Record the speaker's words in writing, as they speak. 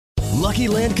Lucky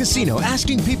Land Casino,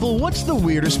 asking people, what's the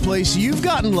weirdest place you've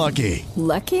gotten lucky?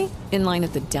 Lucky? In line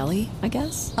at the deli, I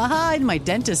guess? Aha, in my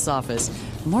dentist's office.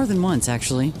 More than once,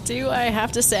 actually. Do I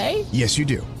have to say? Yes, you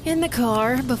do. In the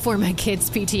car before my kids'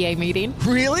 PTA meeting.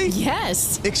 Really?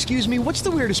 Yes. Excuse me, what's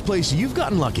the weirdest place you've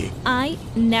gotten lucky? I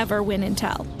never win and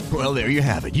tell. Well, there you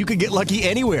have it. You can get lucky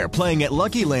anywhere, playing at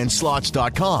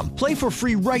LuckyLandSlots.com. Play for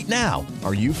free right now.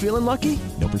 Are you feeling lucky?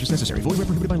 No purchase necessary. Void where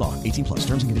prohibited by law. 18 plus.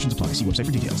 Terms and conditions apply. See website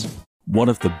for details. One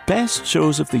of the best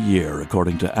shows of the year,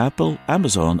 according to Apple,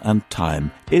 Amazon, and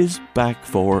Time, is back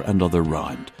for another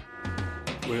round.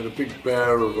 We had a big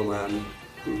bear of a man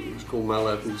who was called Mal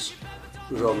Evans,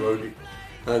 who was our roadie.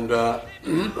 And I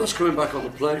was coming back on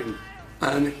the plane,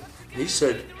 and he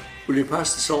said, "Will you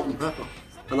pass the salt and pepper?"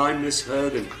 And I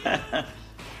misheard him.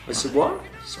 I said, "What?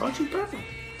 Sergeant Pepper?"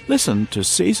 Listen to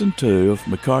Season 2 of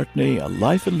McCartney, A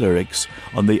Life in Lyrics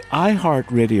on the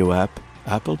iHeartRadio app,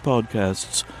 Apple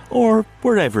Podcasts, or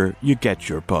wherever you get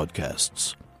your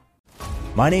podcasts.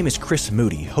 My name is Chris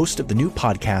Moody, host of the new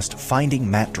podcast, Finding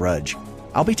Matt Drudge.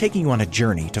 I'll be taking you on a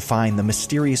journey to find the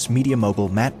mysterious media mogul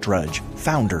Matt Drudge,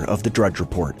 founder of The Drudge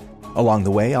Report. Along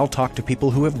the way, I'll talk to people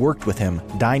who have worked with him,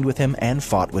 dined with him, and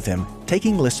fought with him,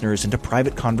 taking listeners into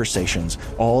private conversations,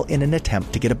 all in an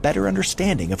attempt to get a better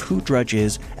understanding of who Drudge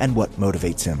is and what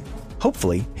motivates him.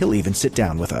 Hopefully, he'll even sit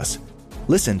down with us.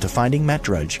 Listen to Finding Matt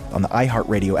Drudge on the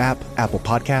iHeartRadio app, Apple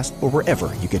Podcast, or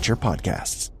wherever you get your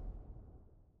podcasts.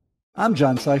 I'm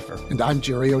John Cipher. And I'm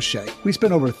Jerry O'Shea. We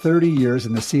spent over 30 years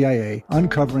in the CIA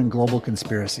uncovering global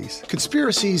conspiracies.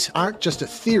 Conspiracies aren't just a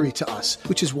theory to us,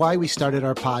 which is why we started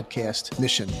our podcast,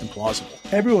 Mission Implausible.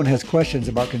 Everyone has questions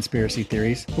about conspiracy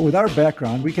theories, but with our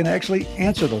background, we can actually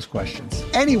answer those questions.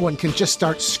 Anyone can just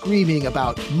start screaming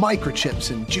about microchips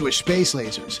and Jewish space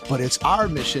lasers, but it's our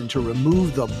mission to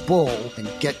remove the bull and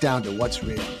get down to what's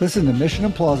real. Listen to Mission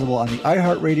Implausible on the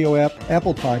iHeartRadio app,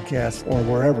 Apple Podcasts, or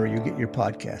wherever you get your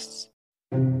podcasts.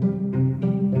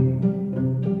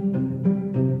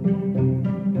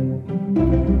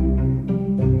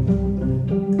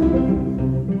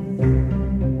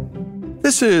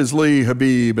 This is Lee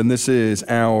Habib, and this is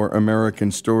Our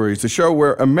American Stories, the show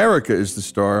where America is the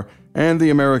star and the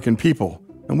American people.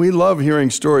 And we love hearing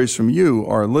stories from you,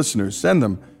 our listeners. Send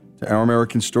them to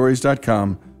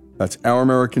OurAmericanStories.com. That's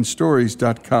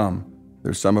OurAmericanStories.com.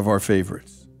 They're some of our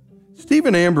favorites.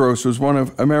 Stephen Ambrose was one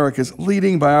of America's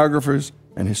leading biographers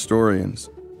and historians.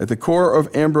 At the core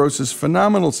of Ambrose's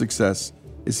phenomenal success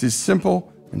is his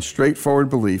simple and straightforward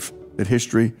belief that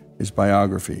history is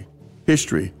biography.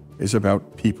 History is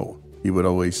about people, he would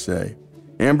always say.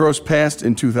 Ambrose passed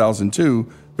in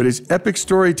 2002, but his epic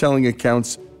storytelling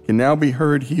accounts can now be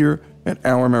heard here at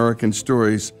Our American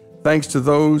Stories, thanks to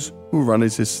those who run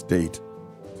his estate.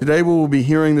 Today we will be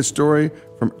hearing the story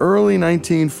from early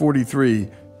 1943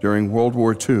 during World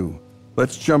War II.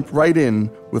 Let's jump right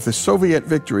in with the Soviet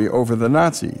victory over the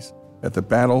Nazis at the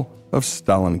Battle of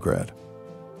Stalingrad.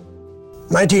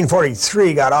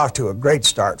 1943 got off to a great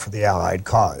start for the Allied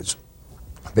cause,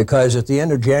 because at the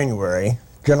end of January,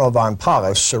 General von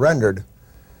Paulus surrendered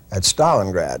at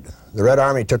Stalingrad. The Red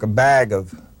Army took a bag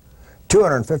of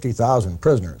 250,000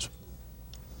 prisoners.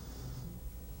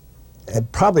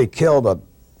 It probably killed and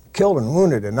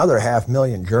wounded another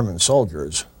 500,000 German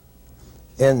soldiers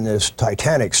in this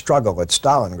titanic struggle at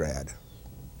Stalingrad,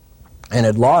 and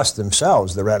had lost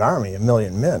themselves, the Red Army, 1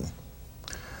 million men.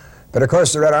 But of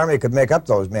course the Red Army could make up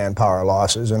those manpower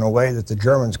losses in a way that the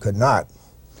Germans could not.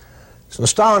 So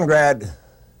Stalingrad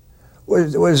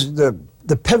was the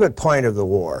pivot point of the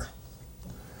war.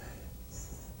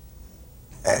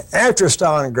 After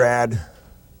Stalingrad,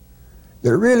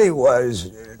 there really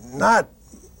was not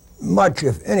much,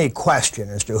 if any, question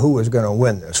as to who was going to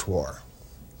win this war.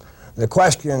 The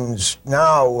questions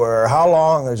now were, how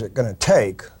long is it going to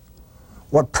take?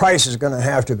 What price is going to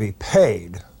have to be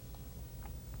paid?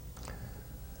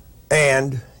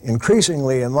 And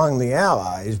increasingly among the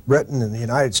Allies, Britain and the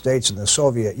United States and the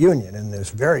Soviet Union, in this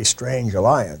very strange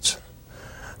alliance,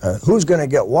 who's going to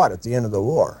get what at the end of the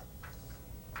war?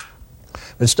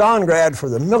 But Stalingrad,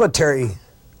 from the military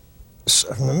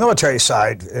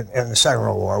side in the Second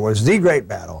World War, was the great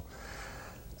battle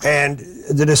and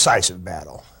the decisive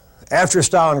battle. After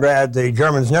Stalingrad, the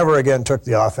Germans never again took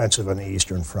the offensive on the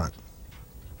Eastern Front.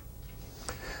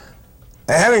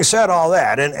 And having said all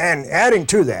that, and adding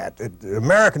to that, the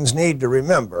Americans need to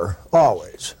remember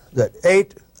always that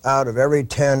 8 out of every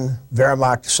 10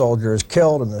 Wehrmacht soldiers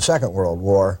killed in the Second World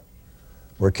War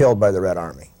were killed by the Red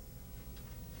Army.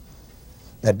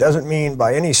 That doesn't mean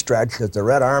by any stretch that the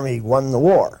Red Army won the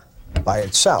war by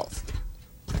itself.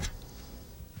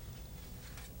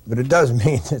 but it does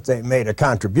mean that they made a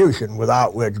contribution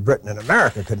without which Britain and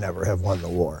America could never have won the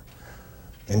war.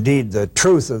 Indeed, the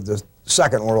truth of the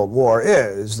Second World War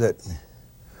is that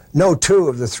no two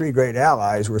of the three great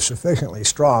allies were sufficiently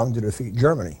strong to defeat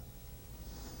Germany.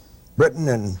 Britain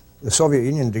and the Soviet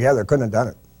Union together couldn't have done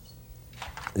it.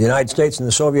 The United States and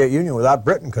the Soviet Union without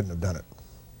Britain couldn't have done it.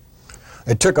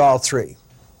 It took all three.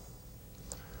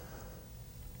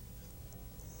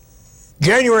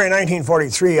 January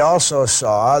 1943 also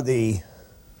saw the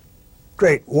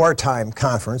great wartime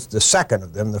conference, the second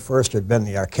of them. The first had been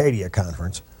the Arcadia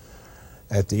Conference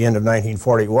at the end of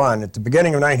 1941. At the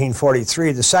beginning of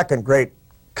 1943, the second great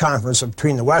conference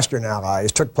between the Western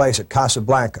Allies took place at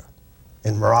Casablanca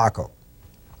in Morocco.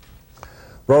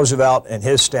 Roosevelt and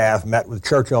his staff met with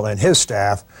Churchill and his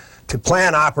staff to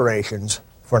plan operations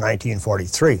for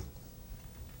 1943.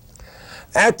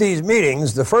 At these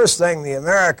meetings, the first thing the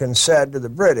Americans said to the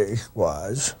British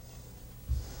was,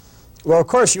 well, of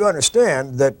course you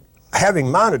understand that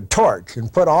having mounted Torch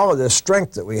and put all of this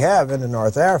strength that we have into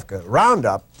North Africa,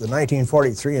 Roundup, the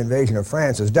 1943 invasion of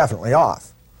France, is definitely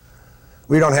off.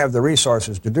 We don't have the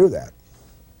resources to do that.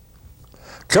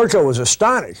 Churchill was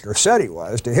astonished, or said he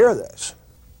was, to hear this.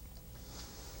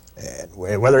 And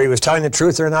whether he was telling the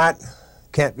truth or not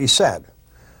can't be said.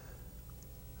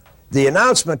 The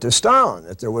announcement to Stalin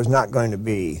that there was not going to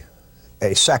be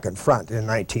a second front in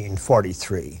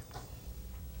 1943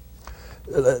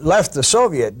 left the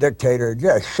Soviet dictator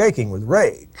just shaking with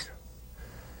rage.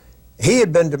 He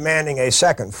had been demanding a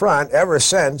second front ever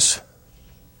since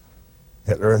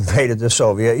Hitler invaded the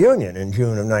Soviet Union in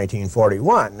June of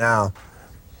 1941. Now,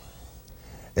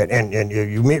 and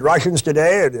you meet Russians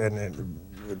today and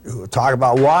who talk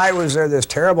about why was there this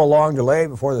terrible long delay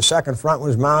before the second front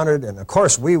was mounted, and of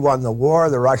course we won the war,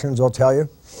 the Russians will tell you,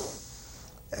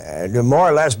 and more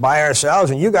or less by ourselves,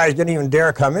 and you guys didn't even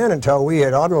dare come in until we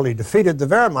had utterly defeated the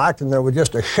Wehrmacht and there was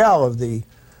just a shell of the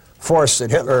force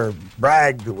that Hitler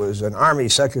bragged was an army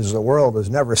such as the world has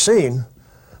never seen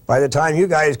by the time you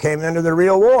guys came into the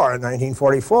real war in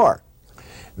 1944.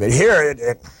 But here,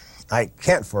 I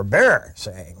can't forbear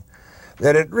saying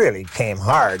that it really came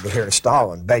hard to hear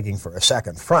Stalin begging for a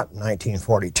second front in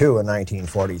 1942 and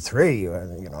 1943.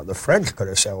 You know, the French could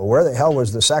have said, well, where the hell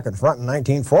was the second front in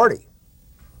 1940?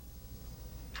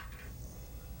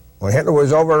 When Hitler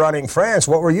was overrunning France,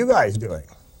 what were you guys doing?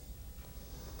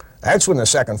 That's when the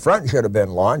second front should have been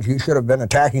launched. You should have been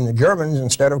attacking the Germans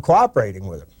instead of cooperating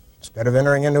with them, instead of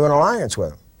entering into an alliance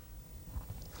with them.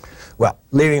 Well,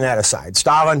 leaving that aside,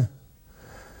 Stalin,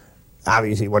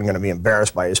 obviously, he wasn't going to be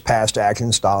embarrassed by his past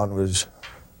actions. Stalin was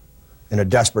in a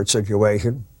desperate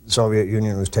situation. The Soviet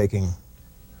Union was taking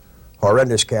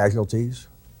horrendous casualties.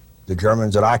 The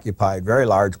Germans had occupied very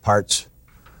large parts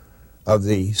of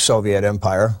the Soviet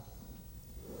Empire,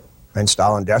 and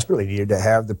Stalin desperately needed to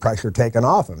have the pressure taken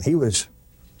off him. He was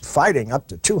fighting up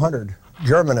to 200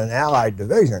 German and Allied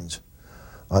divisions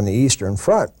on the Eastern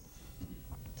Front.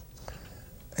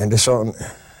 And so,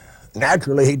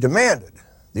 naturally, he demanded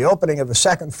the opening of a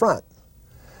second front.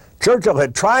 Churchill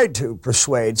had tried to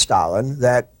persuade Stalin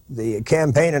that the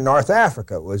campaign in North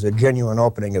Africa was a genuine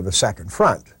opening of a second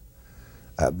front.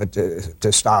 But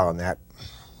to Stalin, that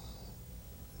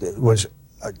was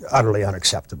utterly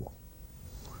unacceptable.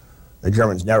 The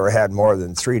Germans never had more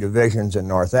than 3 divisions in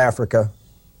North Africa.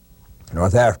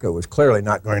 North Africa was clearly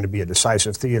not going to be a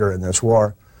decisive theater in this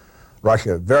war.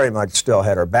 Russia very much still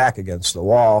had her back against the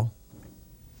wall.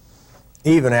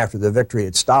 Even after the victory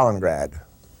at Stalingrad,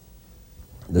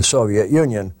 the Soviet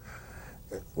Union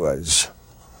was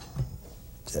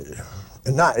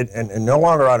no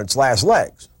longer on its last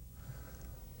legs.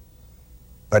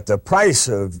 But the price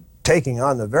of taking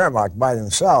on the Wehrmacht by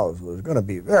themselves was going to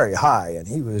be very high, and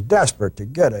he was desperate to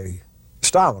get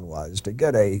Stalin was, to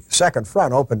get a second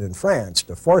front opened in France,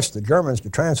 to force the Germans to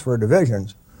transfer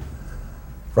divisions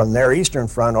from their eastern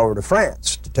front over to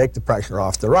France, to take the pressure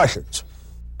off the Russians.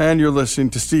 And you're listening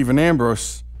to Stephen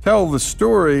Ambrose tell the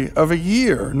story of a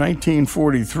year,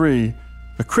 1943,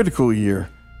 a critical year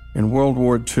in World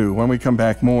War II. When we come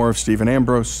back, more of Stephen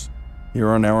Ambrose here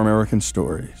on Our American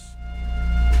Stories.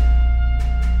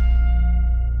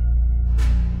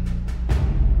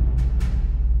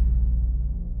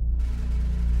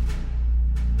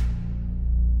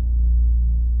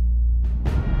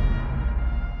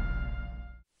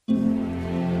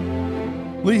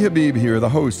 Lee Habib here, the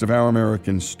host of Our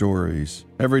American Stories.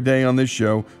 Every day on this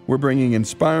show, we're bringing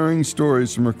inspiring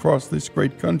stories from across this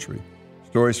great country.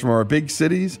 Stories from our big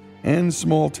cities and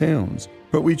small towns.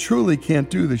 But we truly can't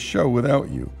do this show without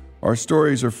you. Our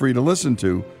stories are free to listen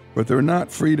to, but they're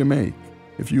not free to make.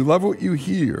 If you love what you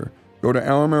hear, Go to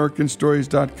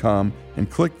ouramericanstories.com and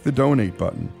click the donate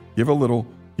button. Give a little,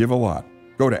 give a lot.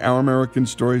 Go to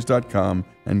ouramericanstories.com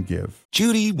and give.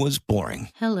 Judy was boring.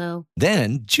 Hello.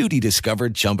 Then Judy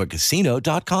discovered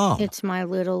ChumbaCasino.com. It's my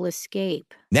little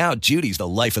escape. Now Judy's the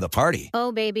life of the party.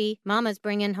 Oh, baby, mama's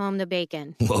bringing home the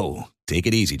bacon. Whoa, take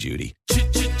it easy, Judy.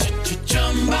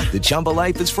 The Chumba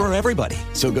life is for everybody.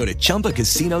 So go to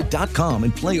ChumbaCasino.com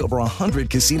and play over 100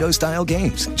 casino-style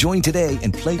games. Join today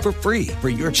and play for free for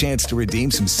your chance to redeem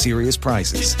some serious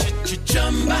prizes.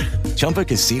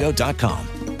 ChumbaCasino.com.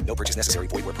 No purchase necessary.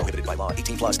 Void where prohibited by law.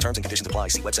 18 plus terms and conditions apply.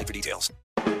 See website for details.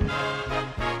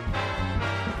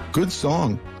 Good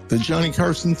song. The Johnny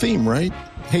Carson theme, right?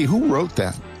 Hey, who wrote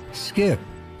that? Skip.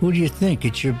 Who do you think?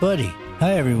 It's your buddy.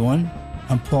 Hi, everyone.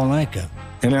 I'm Paul Anka.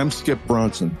 And I'm Skip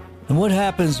Bronson. And what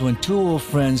happens when two old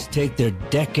friends take their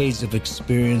decades of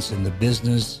experience in the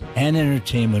business and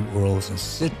entertainment worlds and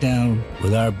sit down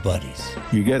with our buddies?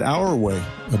 You get Our Way,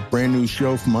 a brand new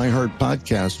show from iHeart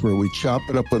Podcast where we chop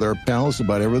it up with our pals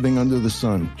about everything under the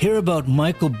sun. Hear about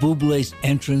Michael Bublé's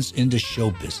entrance into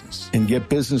show business. And get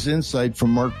business insight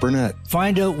from Mark Burnett.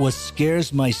 Find out what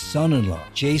scares my son-in-law,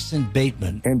 Jason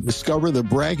Bateman. And discover the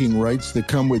bragging rights that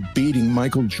come with beating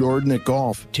Michael Jordan at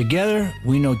golf. Together,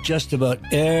 we know just about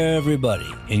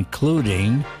everybody,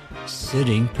 including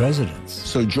sitting presidents.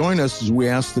 So join us as we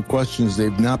ask the questions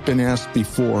they've not been asked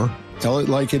before, tell it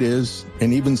like it is,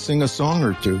 and even sing a song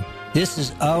or two. This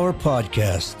is our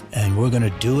podcast, and we're going to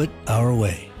do it our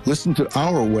way. Listen to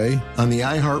Our Way on the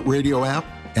iHeartRadio app,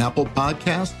 Apple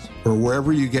Podcasts, or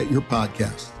wherever you get your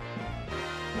podcasts.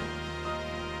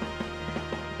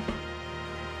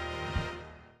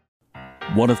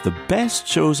 One of the best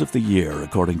shows of the year,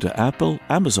 according to Apple,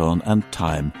 Amazon, and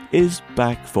Time, is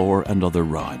back for another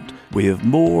round. We have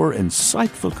more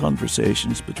insightful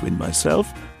conversations between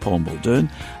myself, Paul Muldoon,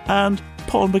 and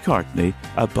Paul McCartney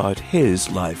about his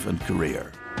life and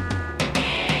career.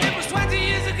 It was 20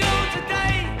 years ago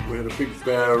today. We had a big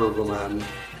bear of a man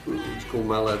who was called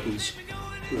Mel Evans,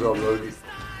 who was our roadie.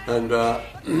 And I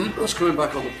was coming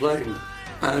back on the plane,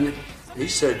 and he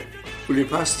said, "Will you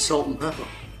pass the salt and pepper?"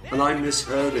 And I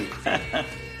misheard him. I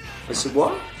said,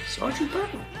 "What? Sergeant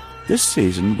Pepper?" This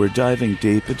season, we're diving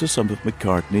deep into some of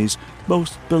McCartney's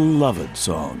most beloved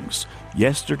songs.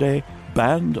 Yesterday,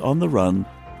 Band on the Run,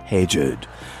 Hey Jude,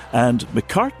 and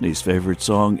McCartney's favourite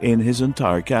song in his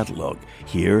entire catalogue,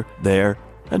 Here, There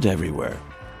and Everywhere.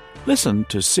 Listen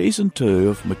to Season 2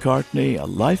 of McCartney, A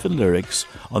Life in Lyrics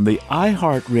on the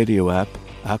iHeartRadio app,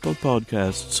 Apple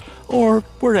Podcasts, or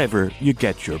wherever you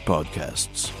get your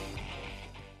podcasts.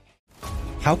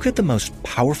 How could the most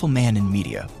powerful man in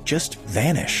media just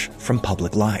vanish from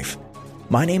public life?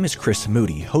 My name is Chris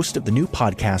Moody, host of the new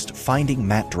podcast Finding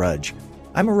Matt Drudge.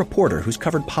 I'm a reporter who's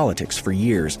covered politics for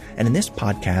years, and in this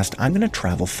podcast, I'm going to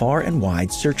travel far and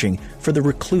wide searching for the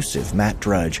reclusive Matt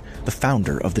Drudge, the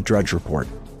founder of the Drudge Report.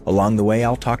 Along the way,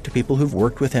 I'll talk to people who've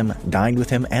worked with him, dined with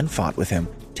him, and fought with him,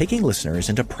 taking listeners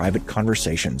into private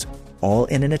conversations, all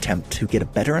in an attempt to get a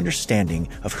better understanding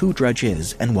of who Drudge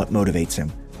is and what motivates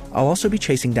him. I'll also be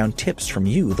chasing down tips from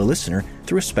you, the listener,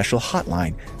 through a special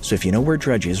hotline. So if you know where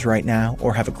Drudge is right now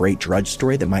or have a great Drudge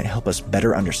story that might help us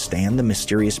better understand the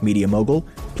mysterious media mogul,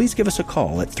 please give us a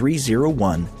call at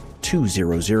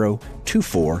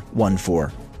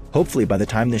 301-200-2414. Hopefully by the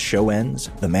time this show ends,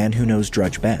 the man who knows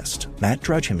Drudge best, Matt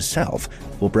Drudge himself,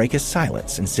 will break his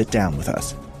silence and sit down with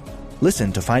us.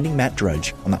 Listen to Finding Matt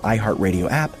Drudge on the iHeartRadio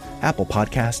app, Apple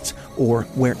Podcasts, or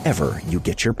wherever you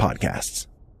get your podcasts.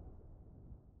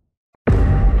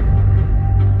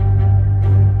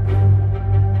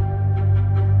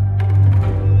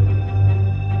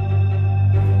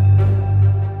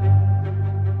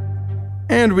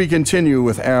 And we continue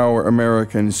with our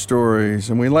American stories.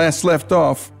 And we last left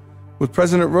off with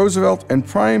President Roosevelt and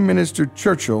Prime Minister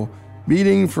Churchill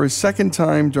meeting for a second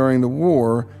time during the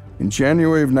war in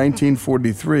January of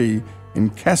 1943 in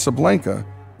Casablanca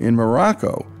in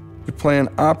Morocco to plan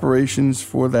operations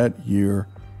for that year.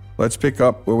 Let's pick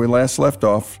up where we last left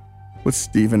off with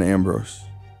Stephen Ambrose.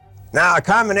 Now, a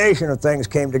combination of things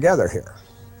came together here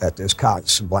at this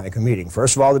Casablanca meeting.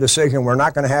 First of all, the decision we're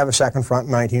not going to have a second front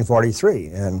in 1943,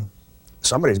 and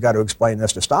somebody's got to explain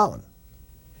this to Stalin.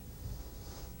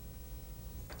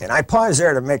 And I pause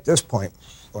there to make this point.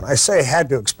 When I say had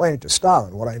to explain it to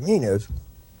Stalin, what I mean is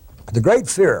the great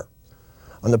fear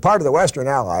on the part of the Western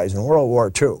Allies in World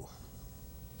War II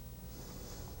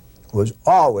was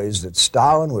always that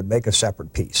Stalin would make a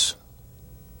separate peace.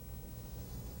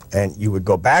 And you would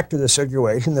go back to the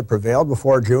situation that prevailed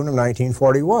before June of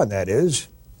 1941. That is,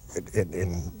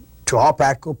 to all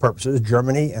practical purposes,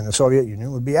 Germany and the Soviet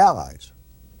Union would be allies.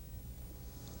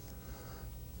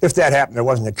 If that happened, there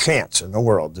wasn't a chance in the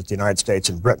world that the United States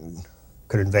and Britain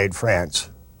could invade France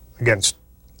against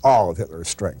all of Hitler's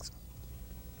strength.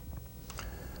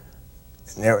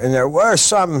 And there were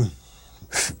some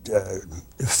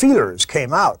feelers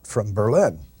came out from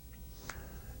Berlin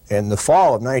in the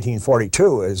fall of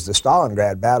 1942 as the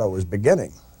Stalingrad battle was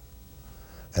beginning.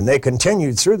 And they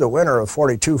continued through the winter of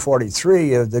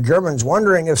 42-43, the Germans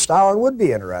wondering if Stalin would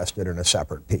be interested in a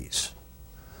separate peace.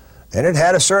 And it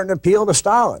had a certain appeal to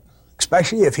Stalin,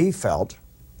 especially if he felt,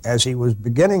 as he was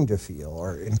beginning to feel,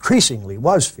 or increasingly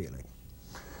was feeling,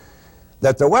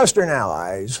 that the Western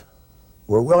Allies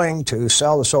were willing to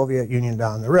sell the Soviet Union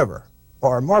down the river.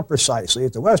 Or more precisely,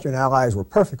 that the Western Allies were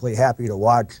perfectly happy to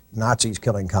watch Nazis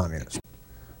killing communists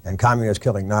and communists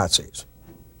killing Nazis.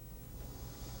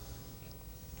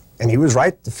 And he was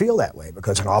right to feel that way,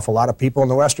 because an awful lot of people in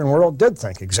the Western world did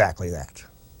think exactly that.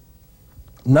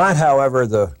 Not, however,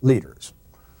 the leaders,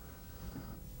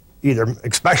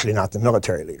 especially not the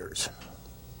military leaders,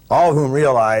 all of whom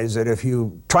realized that if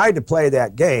you tried to play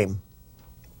that game,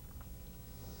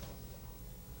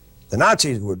 the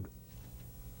Nazis would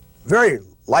very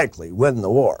likely win the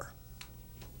war.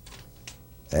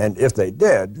 And if they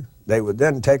did, they would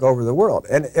then take over the world.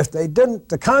 And if they didn't,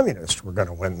 the communists were going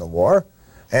to win the war,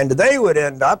 and they would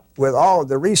end up with all of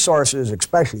the resources,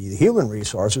 especially the human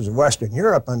resources of Western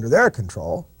Europe, under their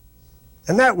control.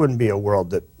 And that wouldn't be a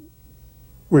world that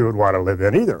we would want to live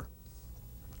in either.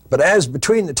 But as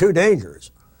between the two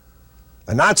dangers,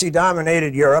 a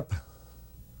Nazi-dominated Europe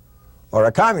or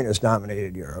a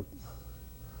communist-dominated Europe,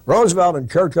 Roosevelt and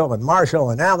Churchill and Marshall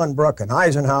and Allenbrook and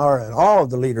Eisenhower and all of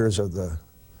the leaders of the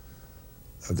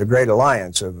Great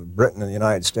Alliance of Britain and the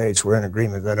United States were in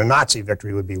agreement that a Nazi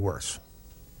victory would be worse.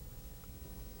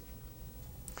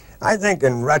 I think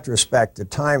in retrospect, the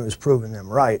time has proven them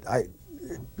right.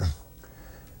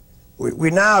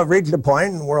 We now have reached a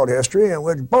point in world history in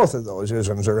which both of those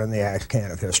isms are in the ash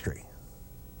can of history.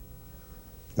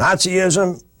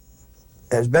 Nazism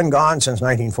has been gone since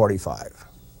 1945.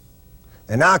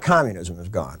 And now communism is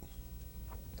gone.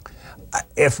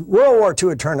 If World War II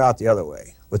had turned out the other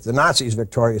way, with the Nazis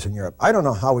victorious in Europe, I don't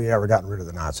know how we ever gotten rid of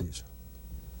the Nazis.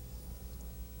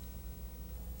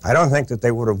 I don't think that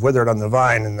they would have withered on the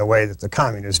vine in the way that the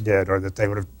communists did, or that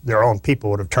their own people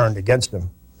would have turned against them.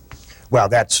 Well,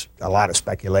 that's a lot of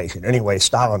speculation. Anyway,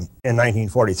 Stalin in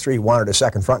 1943 wanted a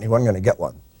second front, and he wasn't going to get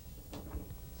one.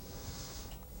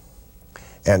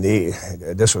 And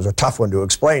this was a tough one to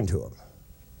explain to him.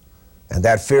 And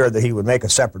that fear that he would make a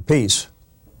separate peace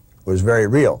was very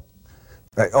real.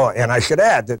 Oh, and I should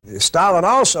add that Stalin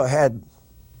also had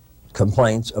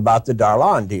complaints about the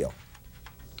Darlan deal.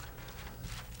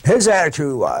 His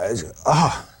attitude was,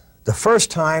 the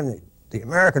first time the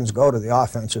Americans go to the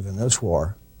offensive in this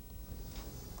war,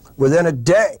 within a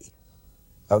day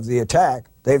of the attack,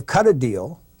 they've cut a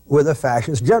deal with a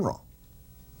fascist general,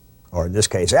 or in this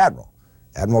case, Admiral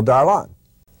Darlan.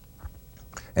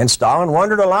 And Stalin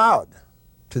wondered aloud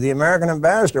to the American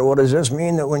ambassador, well, does this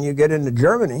mean that when you get into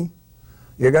Germany,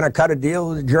 you're going to cut a deal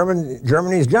with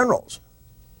Germany's generals?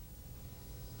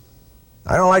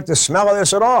 I don't like the smell of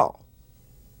this at all.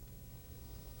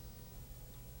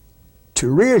 To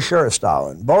reassure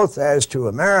Stalin, both as to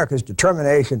America's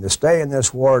determination to stay in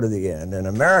this war to the end, and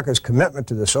America's commitment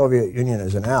to the Soviet Union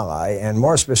as an ally, and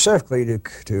more specifically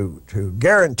to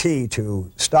guarantee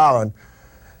to Stalin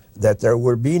that there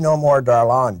would be no more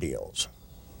Darlan deals,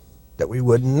 that we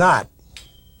would not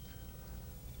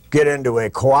get into a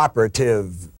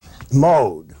cooperative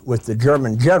mode with the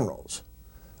German generals,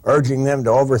 urging them to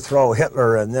overthrow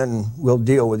Hitler and then we'll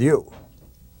deal with you.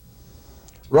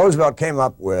 Roosevelt came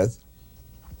up with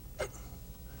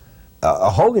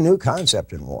a wholly new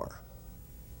concept in war.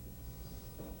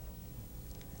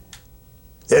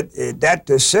 That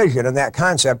decision and that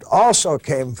concept also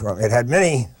came from, it had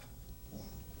many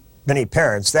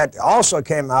parents, that also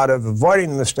came out of avoiding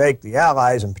the mistake the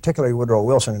Allies, and particularly Woodrow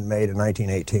Wilson, had made in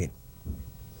 1918.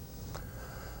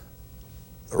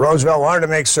 Roosevelt wanted to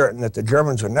make certain that the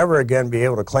Germans would never again be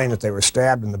able to claim that they were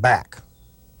stabbed in the back.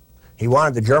 He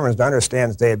wanted the Germans to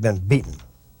understand that they had been beaten.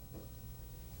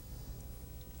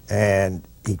 And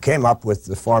he came up with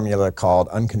the formula called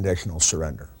unconditional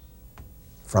surrender.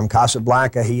 From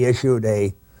Casablanca, he issued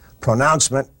a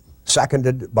pronouncement,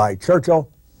 seconded by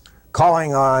Churchill,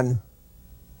 calling on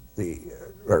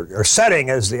or setting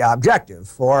as the objective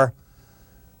for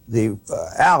the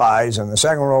Allies in the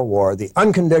Second World War the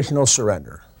unconditional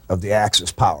surrender of the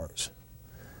Axis powers,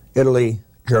 Italy,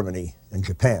 Germany, and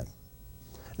Japan.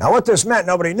 Now what this meant,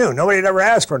 nobody knew. Nobody had ever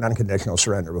asked for an unconditional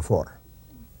surrender before.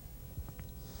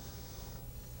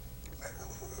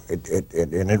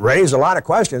 it raised a lot of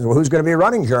questions. Well, who's going to be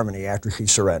running Germany after she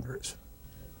surrenders?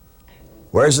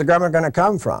 Where's the government going to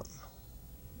come from?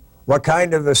 What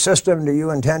kind of a system do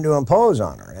you intend to impose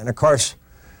on her? And of course,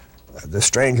 the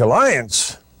strange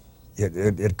alliance,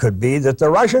 it could be that the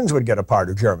Russians would get a part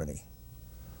of Germany.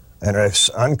 And an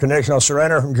unconditional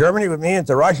surrender from Germany would mean that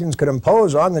the Russians could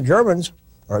impose on the Germans,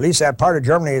 or at least that part of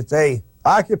Germany that they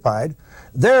occupied,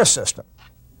 their system.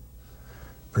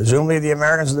 Presumably the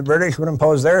Americans and the British would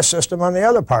impose their system on the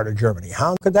other part of Germany.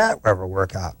 How could that ever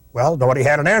work out? Well, nobody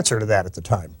had an answer to that at the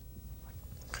time.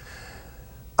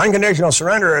 Unconditional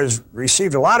surrender has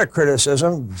received a lot of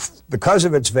criticism because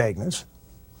of its vagueness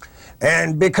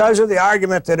and because of the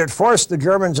argument that it forced the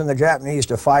Germans and the Japanese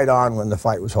to fight on when the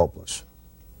fight was hopeless.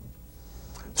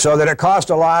 So that it cost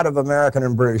a lot of American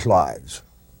and British lives.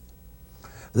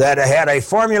 That had a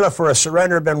formula for a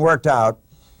surrender been worked out,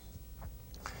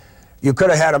 you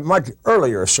could have had a much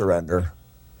earlier surrender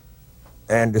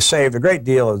and saved a great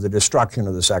deal of the destruction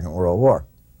of the Second World War.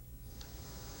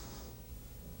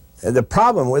 And the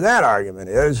problem with that argument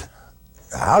is,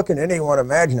 how can anyone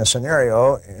imagine a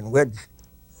scenario in which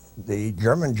the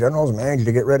German generals managed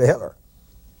to get rid of Hitler?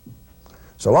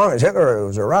 So long as Hitler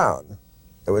was around,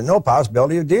 there was no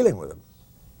possibility of dealing with him.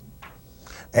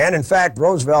 And in fact,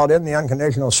 Roosevelt, in the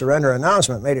unconditional surrender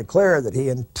announcement, made it clear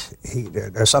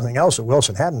that there's something else that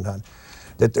Wilson hadn't done,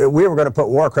 that we were going to put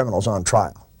war criminals on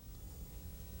trial.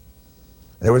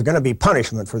 There was going to be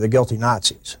punishment for the guilty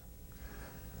Nazis.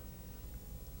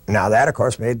 Now that, of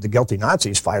course, made the guilty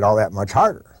Nazis fight all that much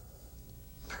harder.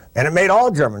 And it made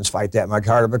all Germans fight that much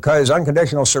harder because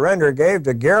unconditional surrender gave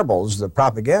to Goebbels, the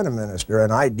propaganda minister,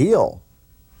 an ideal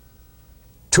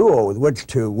tool with which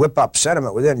to whip up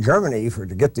sentiment within Germany to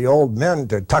get the old men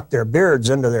to tuck their beards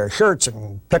into their shirts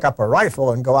and pick up a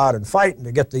rifle and go out and fight, and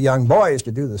to get the young boys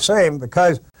to do the same,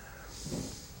 because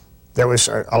there was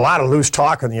a lot of loose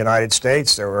talk in the United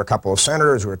States. There were a couple of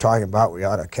senators who were talking about we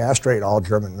ought to castrate all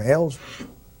German males.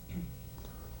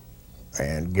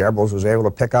 And Goebbels was able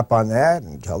to pick up on that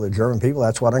and tell the German people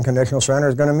that's what unconditional surrender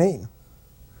is going to mean.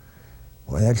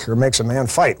 Well, that sure makes a man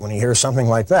fight when he hears something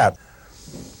like that.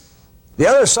 The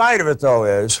other side of it, though,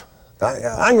 is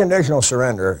unconditional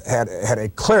surrender had a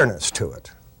clearness to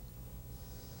it,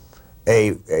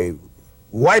 a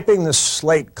wiping the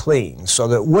slate clean, so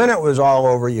that when it was all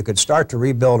over, you could start to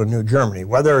rebuild a new Germany.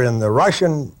 Whether on the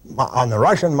Russian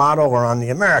model or on the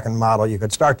American model, you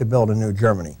could start to build a new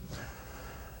Germany.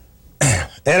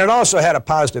 And it also had a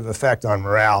positive effect on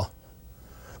morale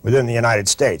within the United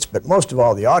States. But most of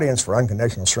all, the audience for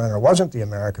unconditional surrender wasn't the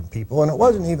American people, and it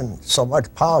wasn't even so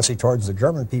much policy towards the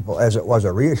German people as it was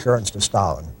a reassurance to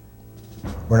Stalin.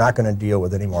 We're not going to deal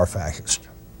with any more fascists.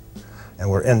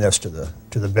 And we're in this to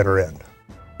the bitter end.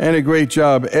 And a great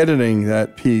job editing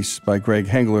that piece by Greg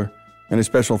Hengler. And a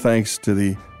special thanks to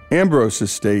the Ambrose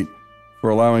estate for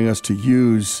allowing us to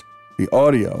use the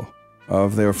audio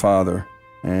of their father.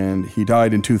 And he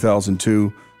died in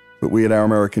 2002, but we at Our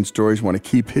American Stories want to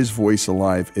keep his voice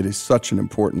alive. It is such an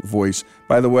important voice.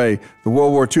 By the way, the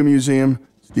World War II Museum,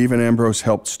 Stephen Ambrose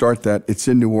helped start that. It's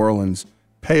in New Orleans.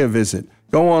 Pay a visit.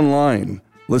 Go online.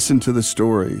 Listen to the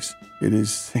stories. It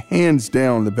is hands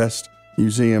down the best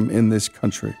museum in this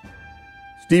country.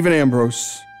 Stephen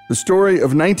Ambrose, the story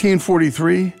of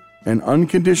 1943 and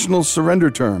unconditional surrender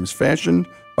terms fashioned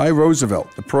by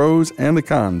Roosevelt, the pros and the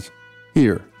cons,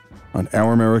 here on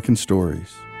Our American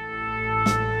Stories.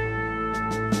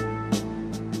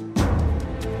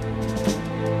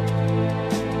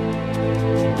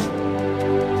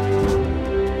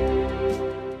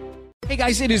 Hey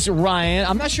guys, it is Ryan.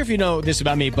 I'm not sure if you know this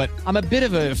about me, but I'm a bit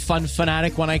of a fun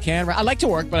fanatic when I can. I like to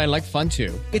work, but I like fun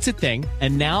too. It's a thing.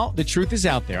 And now the truth is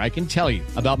out there. I can tell you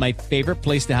about my favorite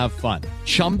place to have fun.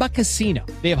 Chumba Casino.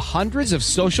 They have hundreds of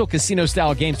social casino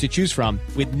style games to choose from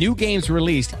with new games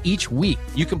released each week.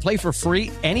 You can play for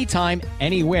free anytime,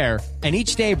 anywhere. And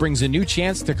each day brings a new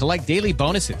chance to collect daily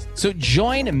bonuses. So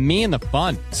join me in the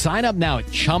fun. Sign up now at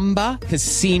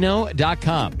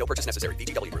ChumbaCasino.com. No purchase necessary.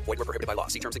 VGW Group. Void where prohibited by law.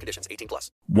 See terms and conditions.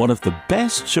 18+. One of the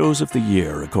best shows of the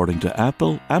year, according to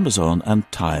Apple, Amazon, and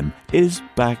Time, is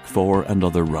back for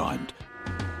another round.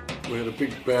 We had a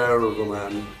big bear of a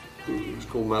man who was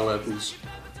called Mel Evans,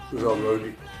 who was our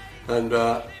roadie. And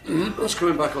I was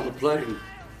coming back on the plane,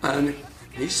 and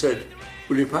he said,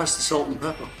 "Will you pass the salt and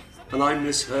pepper?" And I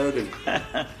misheard him.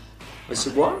 I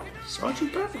said, "What?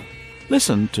 Sergeant Pepper?"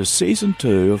 Listen to Season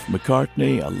 2 of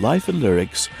McCartney, A Life in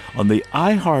Lyrics on the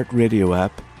iHeartRadio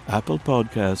app, Apple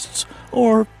Podcasts,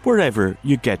 or wherever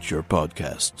you get your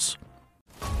podcasts.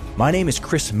 My name is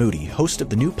Chris Moody, host of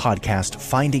the new podcast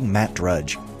Finding Matt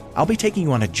Drudge. I'll be taking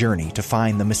you on a journey to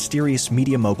find the mysterious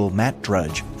media mogul Matt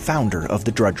Drudge, founder of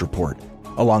The Drudge Report.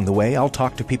 Along the way, I'll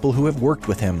talk to people who have worked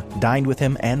with him, dined with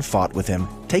him, and fought with him,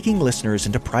 taking listeners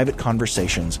into private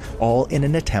conversations, all in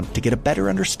an attempt to get a better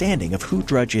understanding of who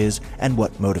Drudge is and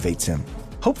what motivates him.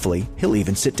 Hopefully, he'll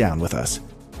even sit down with us.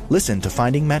 Listen to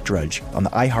Finding Matt Drudge on the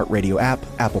iHeartRadio app,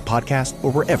 Apple Podcast,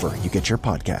 or wherever you get your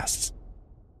podcasts.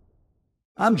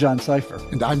 I'm John Cipher.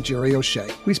 And I'm Jerry O'Shea.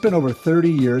 We spent over 30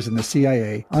 years in the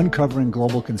CIA uncovering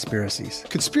global conspiracies.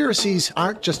 Conspiracies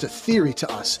aren't just a theory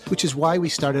to us, which is why we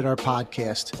started our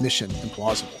podcast, Mission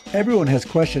Implausible. Everyone has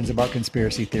questions about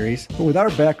conspiracy theories, but with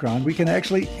our background, we can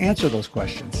actually answer those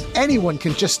questions. Anyone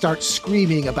can just start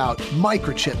screaming about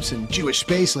microchips and Jewish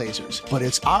space lasers, but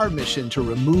it's our mission to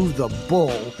remove the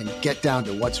bull and get down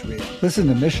to what's real. Listen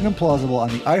to Mission Implausible on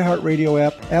the iHeartRadio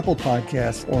app, Apple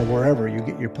Podcasts, or wherever you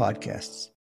get your podcasts.